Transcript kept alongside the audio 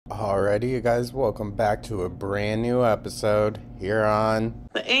Alrighty, you guys, welcome back to a brand new episode here on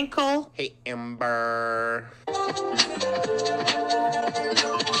The ankle. Hey Amber.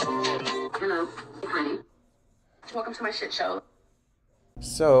 Hello, honey. Welcome to my shit show.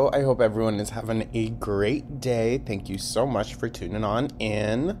 So, I hope everyone is having a great day. Thank you so much for tuning on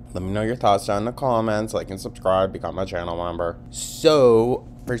in. Let me know your thoughts down in the comments. Like and subscribe, become a channel member. So,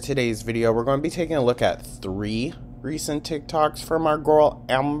 for today's video, we're going to be taking a look at 3 recent TikToks from our girl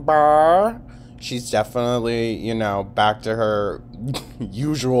Amber. She's definitely, you know, back to her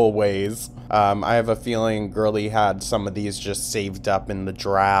usual ways. I have a feeling girly had some of these just saved up in the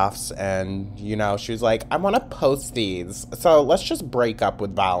drafts, and, you know, she was like, I want to post these, so let's just break up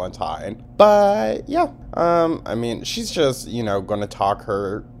with Valentine. But, yeah, I mean, she's just, you know, gonna talk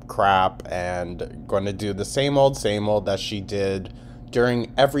her crap and gonna do the same old that she did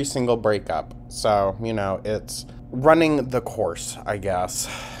during every single breakup. So, you know, it's running the course, I guess.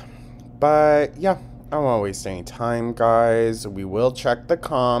 But, yeah, I won't waste any time, guys. We will check the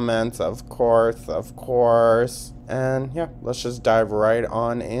comments, of course. And, yeah, let's just dive right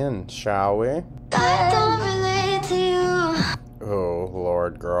on in, shall we? I don't relate to you. Oh,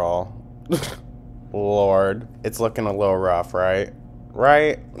 Lord, girl. Lord. It's looking a little rough, right?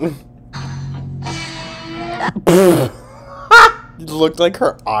 Right? It looked like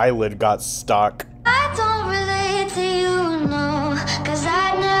her eyelid got stuck. I don't relate to you, no, 'cause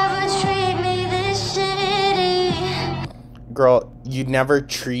I never treat me this shitty. Girl, you never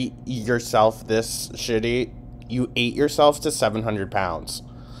treat yourself this shitty. You ate yourself to 700 pounds.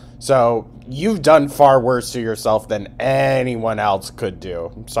 So, you've done far worse to yourself than anyone else could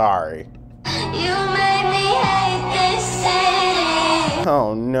do. I'm sorry. You made me hate this city.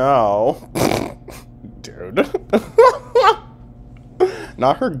 Oh, no. Dude.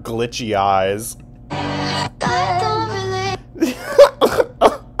 Not her glitchy eyes. I don't relate.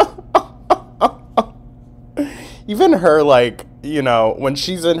 Even her, like, you know, when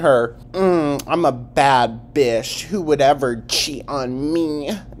she's in her, I'm a bad bitch, who would ever cheat on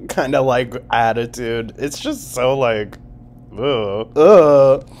me, kind of, like, attitude. It's just so, like,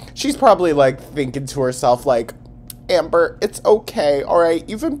 ugh. She's probably, like, thinking to herself, like, Amber, it's okay, alright?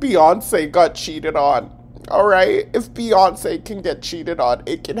 Even Beyonce got cheated on. Alright, if Beyonce can get cheated on,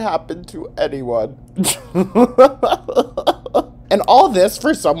 it can happen to anyone. And all this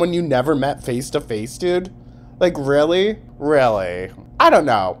for someone you never met face to face, dude? Like, really? Really? I don't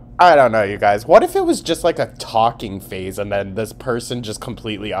know, you guys. What if it was just like a talking phase and then this person just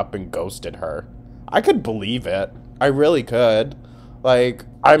completely up and ghosted her? I could believe it. I really could. Like,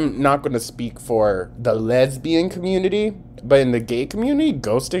 I'm not going to speak for the lesbian community, but in the gay community,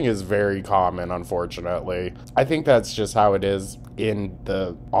 ghosting is very common, unfortunately. I think that's just how it is in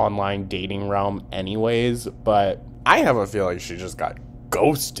the online dating realm anyways, but I have a feeling she just got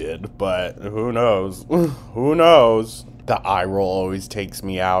ghosted, but who knows? Who knows? The eye roll always takes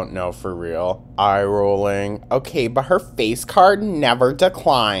me out. No, for real. Eye rolling. Okay, but her face card never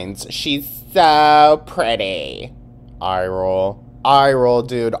declines. She's so pretty. Eye roll. Eye roll,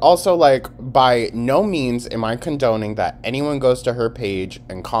 dude. Also, like, by no means am I condoning that anyone goes to her page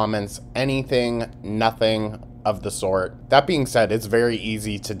and comments anything, nothing of the sort. That being said, it's very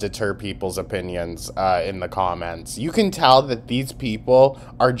easy to deter people's opinions in the comments. You can tell that these people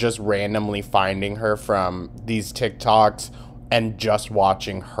are just randomly finding her from these TikToks and just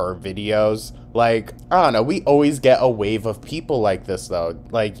watching her videos. Like, I don't know, we always get a wave of people like this, though.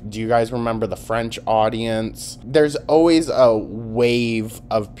 Like, do you guys remember the French audience? There's always a wave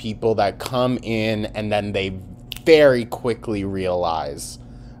of people that come in and then they very quickly realize,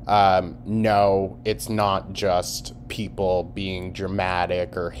 no, it's not just people being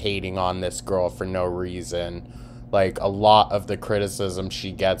dramatic or hating on this girl for no reason. Like, a lot of the criticism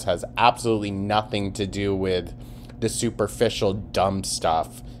she gets has absolutely nothing to do with the superficial dumb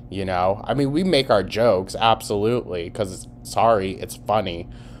stuff. You know, I mean, we make our jokes, absolutely, because, sorry, it's funny.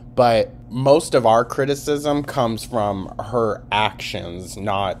 But most of our criticism comes from her actions,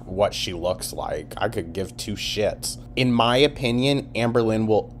 not what she looks like. I could give 2 shits. In my opinion, Amberlynn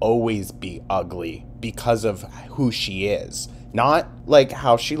will always be ugly because of who she is. Not, like,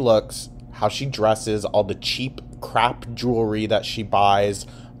 how she looks, how she dresses, all the cheap crap jewelry that she buys,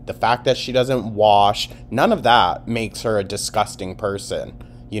 the fact that she doesn't wash. None of that makes her a disgusting person.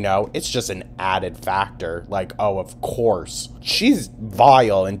 You know, it's just an added factor. Like, oh, of course. She's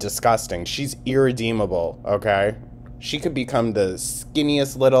vile and disgusting. She's irredeemable, okay? She could become the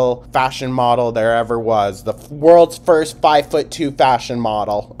skinniest little fashion model there ever was. The world's first 5'2" fashion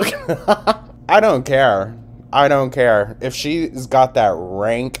model. I don't care. I don't care. If she's got that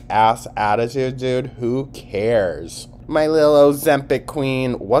rank ass attitude, dude, who cares? My little Ozempic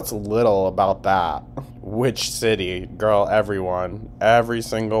queen. What's little about that? Which city? Girl, everyone. Every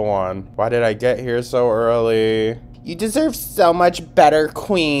single one. Why did I get here so early? You deserve so much better,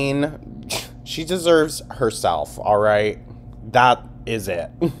 queen. She deserves herself, alright? That is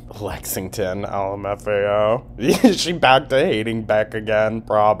it. Lexington, LMFAO. Is she back to hating Beck again?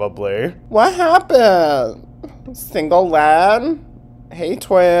 Probably. What happened? Single lad? Hey,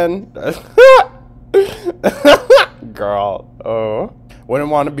 twin. Girl, oh. Wouldn't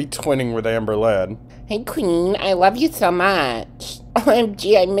want to be twinning with Amberlynn. Hey, Queen, I love you so much.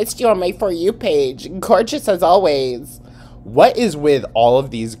 OMG, I missed you on my For You page. Gorgeous as always. What is with all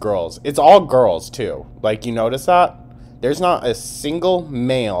of these girls? It's all girls, too. Like, you notice that? There's not a single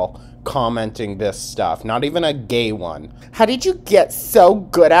male commenting this stuff. Not even a gay one. How did you get so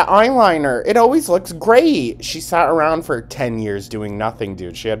good at eyeliner? It always looks great. She sat around for 10 years doing nothing,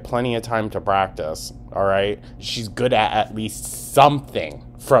 dude. She had plenty of time to practice, all right? She's good at least something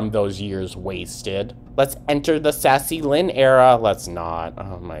from those years wasted. Let's enter the Sassy Lynn era. Let's not.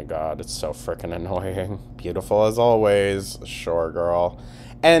 Oh my god, it's so freaking annoying. Beautiful as always. Sure, girl.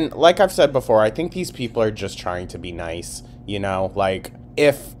 And like I've said before, I think these people are just trying to be nice, you know? Like,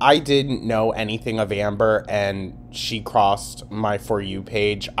 if I didn't know anything of Amber and she crossed my For You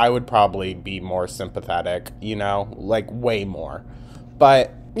page, I would probably be more sympathetic, you know? Like, way more.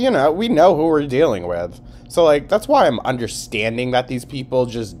 But, you know, we know who we're dealing with. So, like, that's why I'm understanding that these people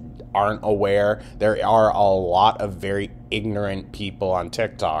just aren't aware. There are a lot of very ignorant people on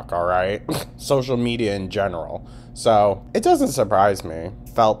TikTok, all right? Social media in general. So, it doesn't surprise me.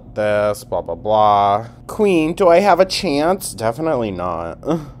 Felt this, blah, blah, blah. Queen, do I have a chance? Definitely not.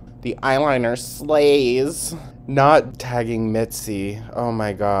 The eyeliner slays. Not tagging Mitzi. Oh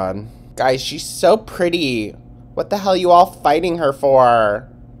my god. Guys, she's so pretty. What the hell are you all fighting her for?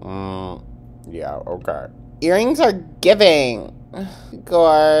 Yeah, okay. Earrings are giving.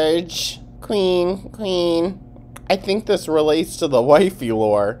 Gorge. Queen. I think this relates to the wifey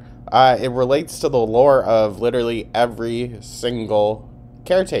lore. It relates to the lore of literally every single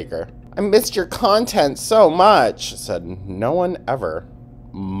caretaker. I missed your content so much, said no one ever.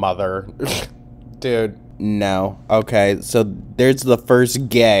 Mother. Dude, no. Okay, so there's the first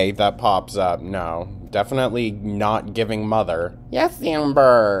gay that pops up. No, definitely not giving mother. Yes,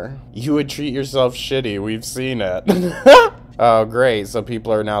 Amber. You would treat yourself shitty. We've seen it. Oh, great. So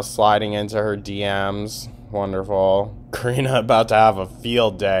people are now sliding into her DMs. Wonderful. Karina about to have a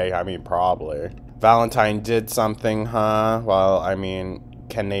field day. I mean, probably. Valentine did something, huh? Well, I mean,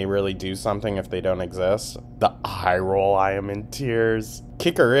 can they really do something if they don't exist? The eye roll, I am in tears.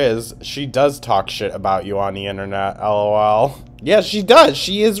 Kicker is, she does talk shit about you on the internet, lol. Yeah, she does.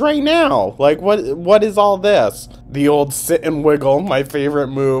 She is right now. Like, what is all this? The old sit and wiggle, my favorite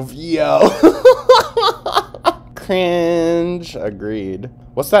move. Yo. Cringe. Agreed.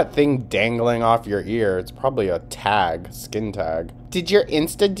 What's that thing dangling off your ear? It's probably a tag, skin tag. Did your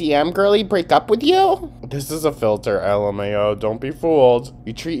Insta DM girly break up with you? This is a filter, LMAO. Don't be fooled.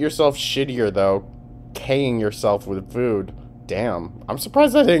 You treat yourself shittier, though. K-ing yourself with food. Damn. I'm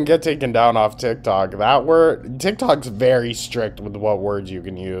surprised I didn't get taken down off TikTok. That word... TikTok's very strict with what words you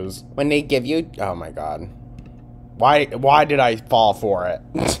can use. When they give you... Oh, my God. Why did I fall for it?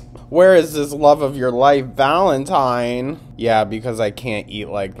 Where is this love of your life, Valentine? Yeah, because I can't eat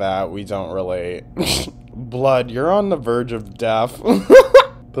like that. We don't relate. Blood, you're on the verge of death.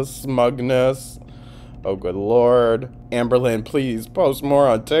 The smugness. Oh, good lord. Amberlynn, please post more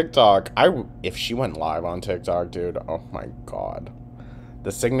on TikTok. If she went live on TikTok, dude, oh my god.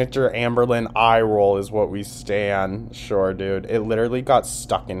 The signature Amberlynn eye roll is what we stan. Sure, dude. It literally got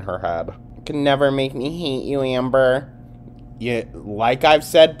stuck in her head. You can never make me hate you, Amber. Yeah, like I've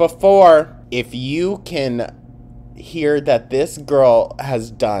said before, if you can hear that this girl has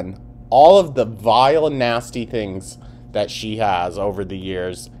done all of the vile, nasty things that she has over the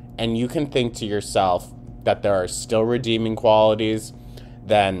years, and you can think to yourself that there are still redeeming qualities,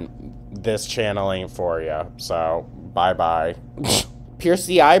 then this channel ain't for you. So, bye-bye. Pierce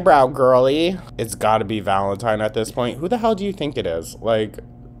the eyebrow, girly. It's gotta be Valentine at this point. Who the hell do you think it is? Like,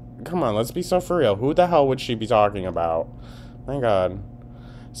 come on, let's be so for real. Who the hell would she be talking about? My god.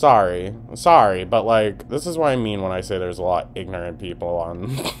 Sorry, but like, this is what I mean when I say there's a lot of ignorant people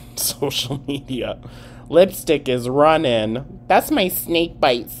on social media. Lipstick is running. That's my snake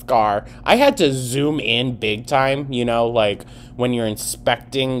bite scar. I had to zoom in big time, you know, like when you're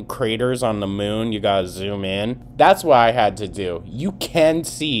inspecting craters on the moon, you gotta zoom in. That's what I had to do. You can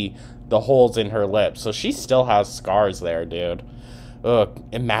see the holes in her lips, so she still has scars there, dude. Ugh,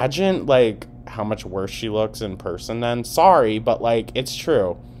 imagine, like, how much worse she looks in person then. Sorry, but like, it's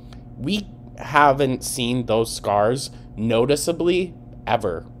true. We haven't seen those scars noticeably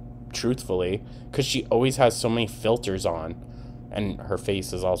ever, truthfully, because she always has so many filters on, and her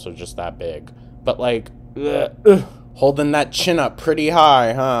face is also just that big. But like, holding that chin up pretty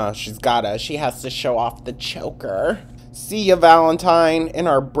high, huh? She has to show off the choker. See ya, Valentine, in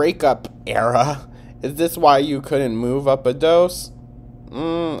our breakup era. Is this why you couldn't move up a dose?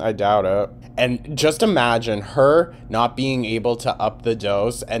 I doubt it. And just imagine her not being able to up the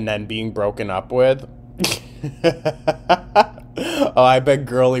dose and then being broken up with. Oh, I bet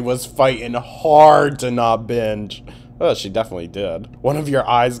Girly was fighting hard to not binge. Oh, she definitely did. One of your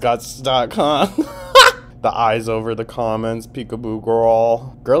eyes got stuck, huh? The eyes over the comments, peekaboo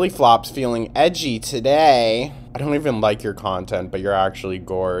girl. Girly Flop's feeling edgy today. I don't even like your content, but you're actually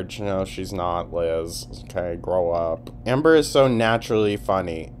gorge. No, she's not, Liz. Okay, grow up. Amber is so naturally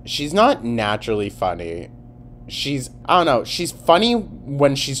funny. She's not naturally funny. I don't know, she's funny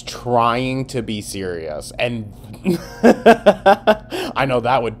when she's trying to be serious. And I know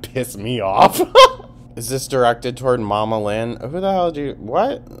that would piss me off. Is this directed toward Mama Lynn? Who the hell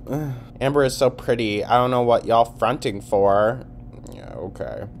what? Amber is so pretty. I don't know what y'all fronting for. Yeah,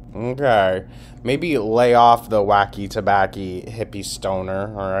 okay. Okay. Maybe lay off the wacky tobacco hippie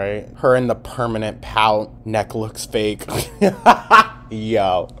stoner, alright? Her in the permanent pout. Neck looks fake.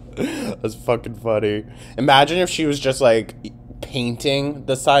 Yo. That's fucking funny. Imagine if she was just like painting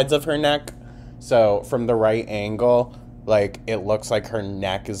the sides of her neck. So from the right angle, like, it looks like her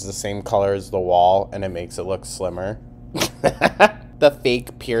neck is the same color as the wall, and it makes it look slimmer. The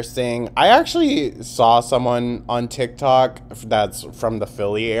fake piercing. I actually saw someone on TikTok that's from the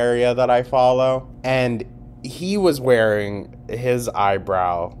Philly area that I follow, and he was wearing his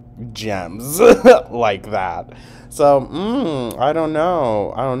eyebrow gems like that. So, I don't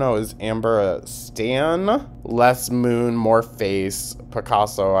know. Is Amber a stan? Less moon, more face.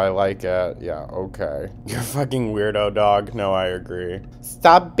 Picasso, I like it. Yeah, okay. You're a fucking weirdo, dog. No, I agree.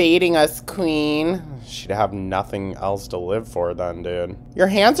 Stop baiting us, queen. She'd have nothing else to live for then, dude. Your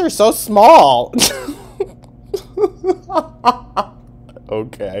hands are so small.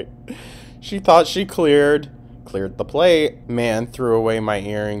 Okay. She thought she cleared the plate. Man threw away my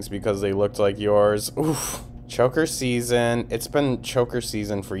earrings because they looked like yours. Oof. Choker season. It's been choker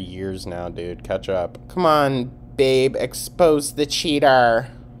season for years now, dude. Catch up. Come on, babe. Expose the cheater.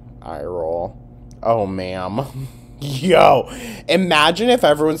 Eye roll. Oh, ma'am. Yo. Imagine if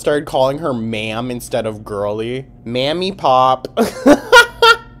everyone started calling her ma'am instead of girly. Mammy pop.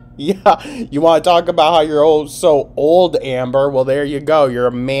 Yeah. You want to talk about how you're so old, Amber? Well, there you go. You're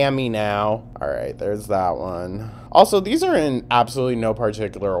a mammy now. All right. There's that one. Also, these are in absolutely no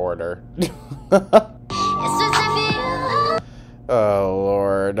particular order. Oh,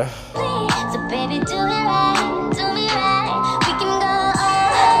 Lord. So baby, do me right. We can go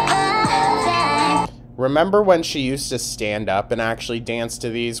all time. Remember when she used to stand up and actually dance to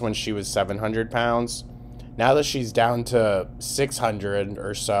these when she was 700 pounds? Now that she's down to 600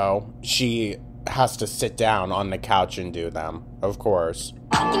 or so, she has to sit down on the couch and do them, of course.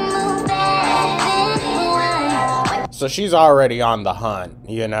 So she's already on the hunt,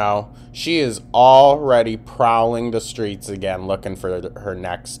 you know? She is already prowling the streets again, looking for her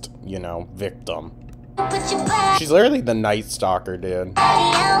next, you know, victim. She's literally the Night Stalker, dude.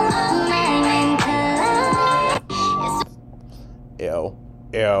 Ew.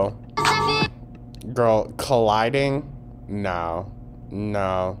 Ew. Girl, colliding? No.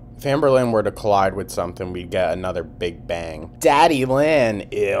 No. If Amberlynn were to collide with something, we'd get another big bang. Daddy Lynn.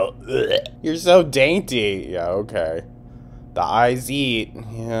 Ew. Ugh. You're so dainty. Yeah, okay. The eyes eat.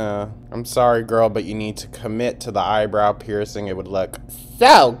 Yeah. I'm sorry, girl, but you need to commit to the eyebrow piercing. It would look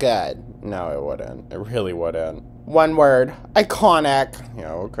so good. No, it wouldn't. It really wouldn't. One word. Iconic.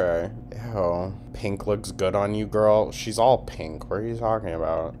 Yeah, okay. Ew. Pink looks good on you, girl. She's all pink. What are you talking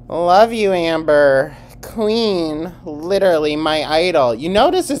about? Love you, Amber. Queen. Literally my idol. You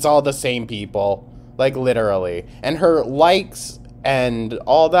notice it's all the same people. Like, literally. And her likes and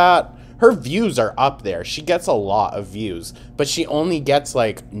all that, her views are up there. She gets a lot of views. But she only gets,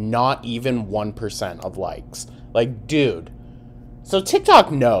 like, not even 1% of likes. Like, dude. So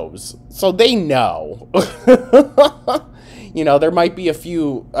TikTok knows. So they know. You know, there might be a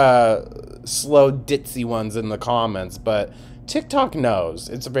few slow ditzy ones in the comments, but TikTok knows.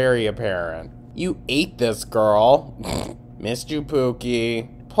 It's very apparent. You ate this, girl. Missed you, Pookie.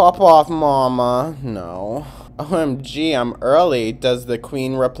 Pop off, mama. No. OMG, I'm early. Does the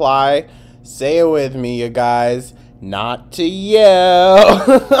queen reply? Say it with me, you guys. Not to you.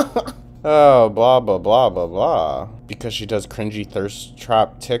 Oh, blah, blah, blah, blah, blah. Because she does cringy thirst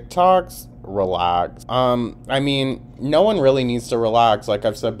trap TikToks? relax. I mean, no one really needs to relax. Like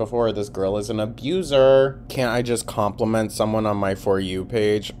I've said before, this girl is an abuser. Can't I just compliment someone on my For You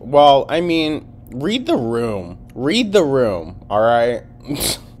page? Well, I mean, read the room. Read the room, all right?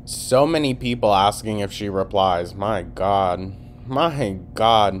 So many people asking if she replies. My God. My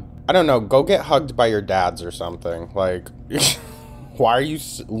God. I don't know. Go get hugged by your dads or something. Like, why are you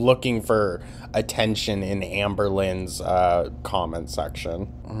looking for attention in Amberlynn's comment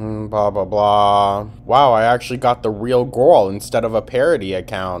section? Blah, blah, blah. Wow, I actually got the real girl instead of a parody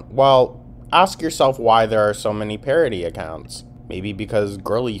account. Well, ask yourself why there are so many parody accounts. Maybe because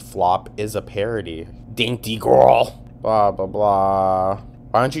Girly Flop is a parody. Dainty girl. Blah, blah, blah.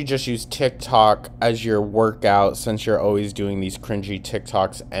 Why don't you just use TikTok as your workout since you're always doing these cringy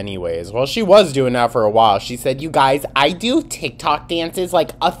TikToks anyways? Well, she was doing that for a while. She said, you guys, I do TikTok dances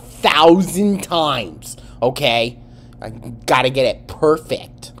like 1,000 times, okay? I gotta get it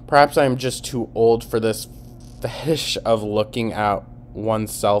perfect. Perhaps I'm just too old for this fetish of looking at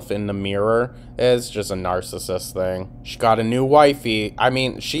oneself in the mirror. Is just a narcissist thing. She got a new wifey. I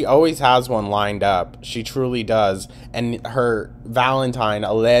mean, she always has one lined up. She truly does. And her Valentine,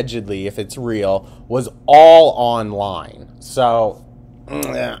 allegedly, if it's real, was all online. So,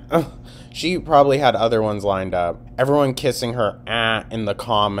 she probably had other ones lined up. Everyone kissing her in the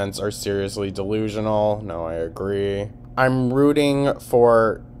comments are seriously delusional. No, I agree. I'm rooting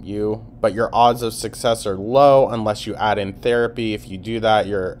for you, but your odds of success are low unless you add in therapy. If you do that,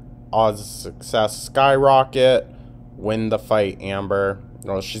 your odds of success skyrocket. Win the fight, Amber.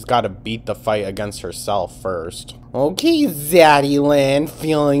 Well, she's got to beat the fight against herself first. Okay, Zaddy Lynn,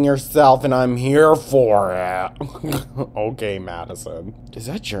 feeling yourself, and I'm here for it. Okay, Madison. Is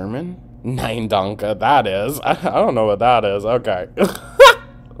that German? Nein, danke. That is. I don't know what that is. Okay.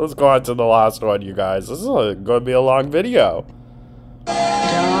 Let's go on to the last one, you guys. This is going to be a long video.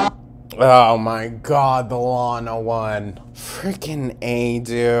 Oh my God, the Lana one. Freaking A,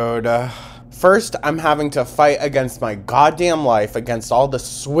 dude. First, I'm having to fight against my goddamn life against all the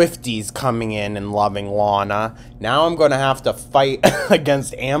Swifties coming in and loving Lana. Now I'm going to have to fight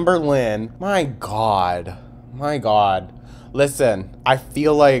against Amberlynn. My God. My God. Listen, I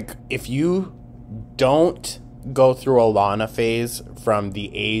feel like if you don't go through a Lana phase from the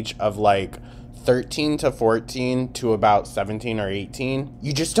age of like 13 to 14 to about 17 or 18,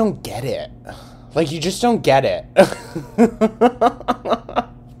 you just don't get it. Like, you just don't get it.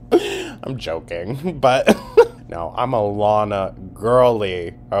 I'm joking, but no, I'm a Lana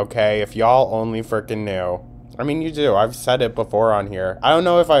girly, okay? If y'all only freaking knew. I mean, you do. I've said it before on here. I don't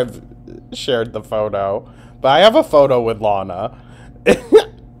know if I've shared the photo, but I have a photo with Lana.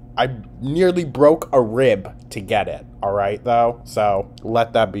 I nearly broke a rib to get it, all right, though? So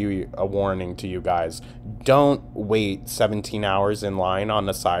let that be a warning to you guys. Don't wait 17 hours in line on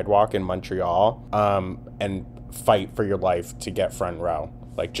the sidewalk in Montreal and fight for your life to get front row.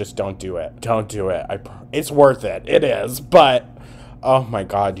 Like, just don't do it. Don't do it. It's worth it. It is. But, oh my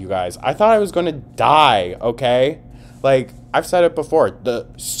God, you guys. I thought I was going to die, okay? Like, I've said it before. The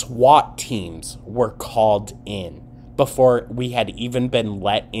SWAT teams were called in before we had even been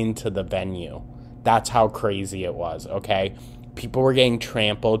let into the venue. That's how crazy it was, okay? People were getting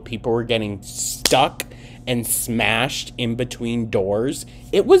trampled. People were getting stuck and smashed in between doors.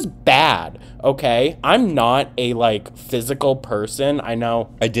 It was bad, okay? I'm not a, like, physical person. I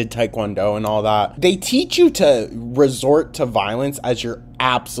know I did Taekwondo and all that. They teach you to resort to violence as your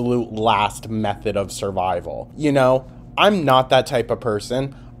absolute last method of survival. You know, I'm not that type of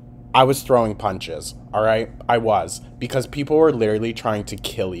person. I was throwing punches, all right? I was, because people were literally trying to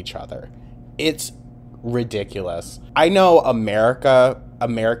kill each other. It's ridiculous. I know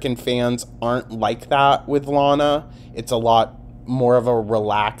American fans aren't like that with Lana. It's a lot more of a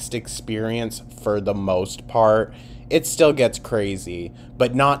relaxed experience for the most part. It still gets crazy,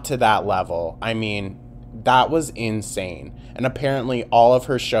 but not to that level. I mean, that was insane. And apparently all of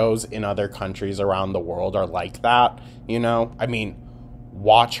her shows in other countries around the world are like that, you know? I mean,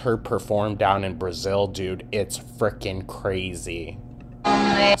 watch her perform down in Brazil, dude. It's freaking crazy.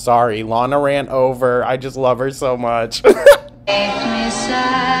 Sorry, Lana ran over. I just love her so much.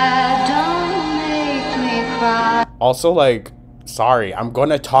 Also, like, sorry, I'm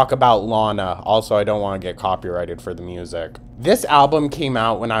gonna talk about Lana. Also, I don't want to get copyrighted for the music. This album came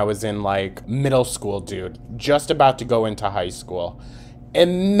out when I was in, like, middle school, dude. Just about to go into high school.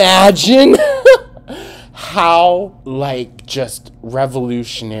 Imagine how, like, just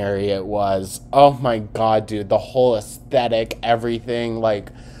revolutionary it was. Oh my God, dude. The whole aesthetic, everything,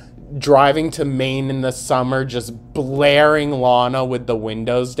 like, driving to Maine in the summer, just blaring Lana with the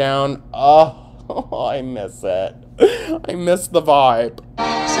windows down. Oh, I miss it. I miss the vibe.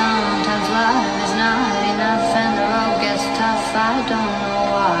 sometimes love is not enough and the road gets tough. I don't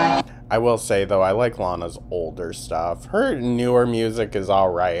know why. I will say, though, I like Lana's older stuff. Her newer music is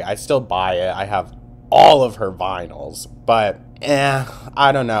alright. I still buy it. I have all of her vinyls. But,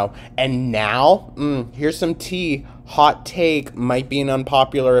 I don't know. And now, here's some tea. Hot take, might be an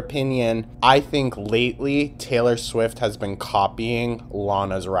unpopular opinion. I think lately, Taylor Swift has been copying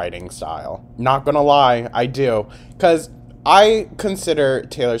Lana's writing style. Not gonna lie, I do. Because I consider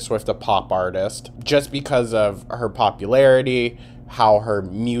Taylor Swift a pop artist just because of her popularity, how her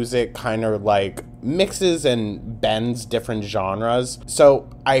music kind of like mixes and bends different genres. So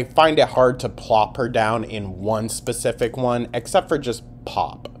I find it hard to plop her down in one specific one, except for just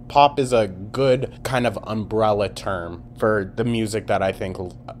pop. Pop is a good kind of umbrella term for the music that I think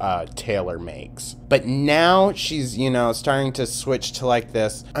Taylor makes. But now she's, you know, starting to switch to like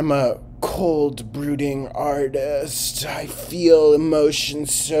this, I'm a cold, brooding artist. I feel emotion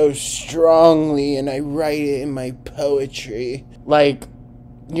so strongly and I write it in my poetry. Like,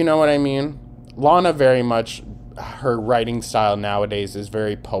 you know what I mean? Lana very much, her writing style nowadays is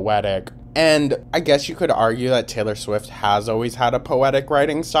very poetic. And I guess you could argue that Taylor Swift has always had a poetic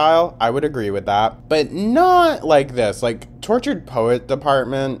writing style. I would agree with that. But not like this. Like, Tortured Poet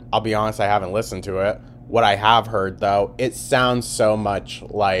Department, I'll be honest, I haven't listened to it. What I have heard, though, it sounds so much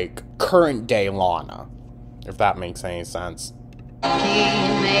like current day Lana, if that makes any sense. I'm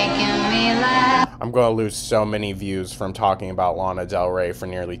going to lose so many views from talking about Lana Del Rey for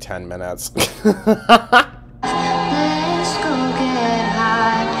nearly 10 minutes. Let's go get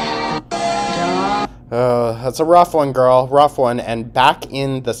high. That's a rough one, girl. Rough one. And back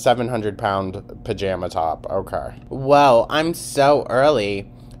in the 700-pound pajama top. Okay. Whoa, I'm so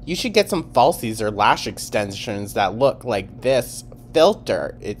early. You should get some falsies or lash extensions that look like this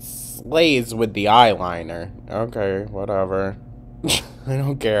filter. It slays with the eyeliner. Okay, whatever. I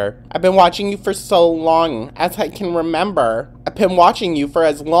don't care. I've been watching you for so long as I can remember. I've been watching you for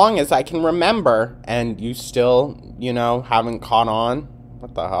as long as I can remember. And you still, you know, haven't caught on?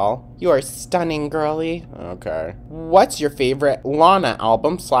 What the hell? You are stunning, girly. Okay. What's your favorite Lana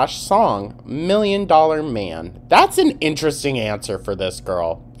album / song? $1 Million Man. That's an interesting answer for this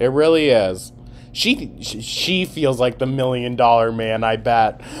girl. It really is. She feels like the $1 Million Man, I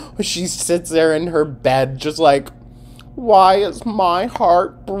bet. She sits there in her bed just like, why is my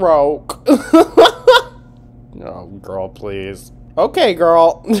heart broke? Oh, girl, please. Okay,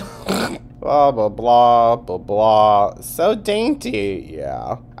 girl. Blah, blah, blah, blah, blah. So dainty,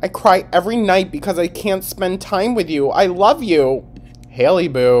 yeah. I cry every night because I can't spend time with you. I love you. Haley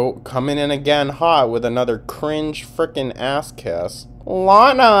Boo coming in again hot with another cringe frickin' ass kiss.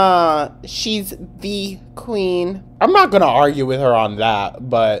 Lana, she's the queen. I'm not gonna argue with her on that,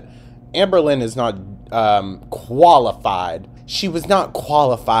 but Amberlynn is not qualified. She was not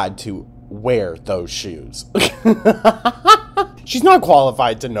qualified to wear those shoes. She's not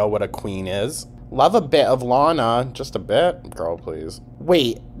qualified to know what a queen is. Love a bit of Lana. Just a bit. Girl, please.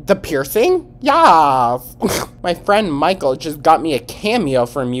 Wait, the piercing? Yes. My friend Michael just got me a cameo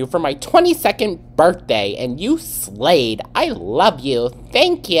from you for my 22nd birthday, and you slayed. I love you.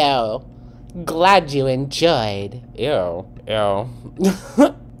 Thank you. Glad you enjoyed. Ew. Ew.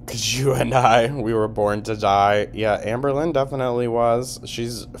 Because you and I, we were born to die. Yeah, Amberlynn definitely was.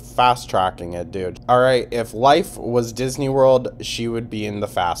 She's fast-tracking it, dude. Alright, if life was Disney World, she would be in the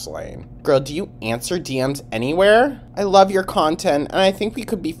fast lane. Girl, do you answer DMs anywhere? I love your content, and I think we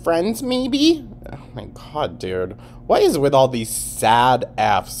could be friends, maybe? Oh my god, dude. What is with all these sad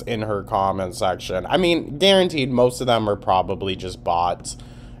Fs in her comment section? I mean, guaranteed most of them are probably just bots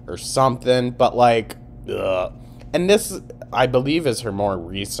or something, but like, ugh. And this, I believe, is her more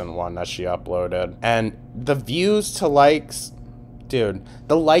recent one that she uploaded. And the views to likes, dude,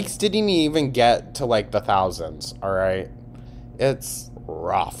 the likes didn't even get to like the thousands, all right? It's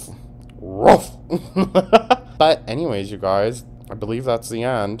rough. Rough. But anyways, you guys, I believe that's the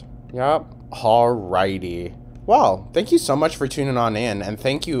end. Yep. Alrighty. Well, thank you so much for tuning on in, and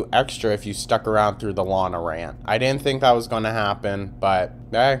thank you extra if you stuck around through the Lana rant. I didn't think that was going to happen, but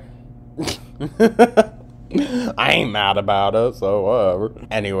hey. I ain't mad about it, so whatever.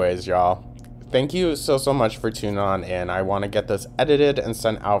 Anyways, y'all, thank you so much for tuning on in. I want to get this edited and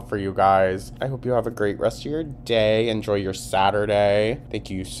sent out for you guys. I hope you have a great rest of your day. Enjoy your Saturday. Thank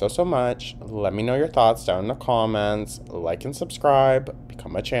you so much. Let me know your thoughts down in the comments. Like and subscribe.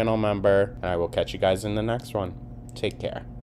 Become a channel member. And I will catch you guys in the next one. Take care.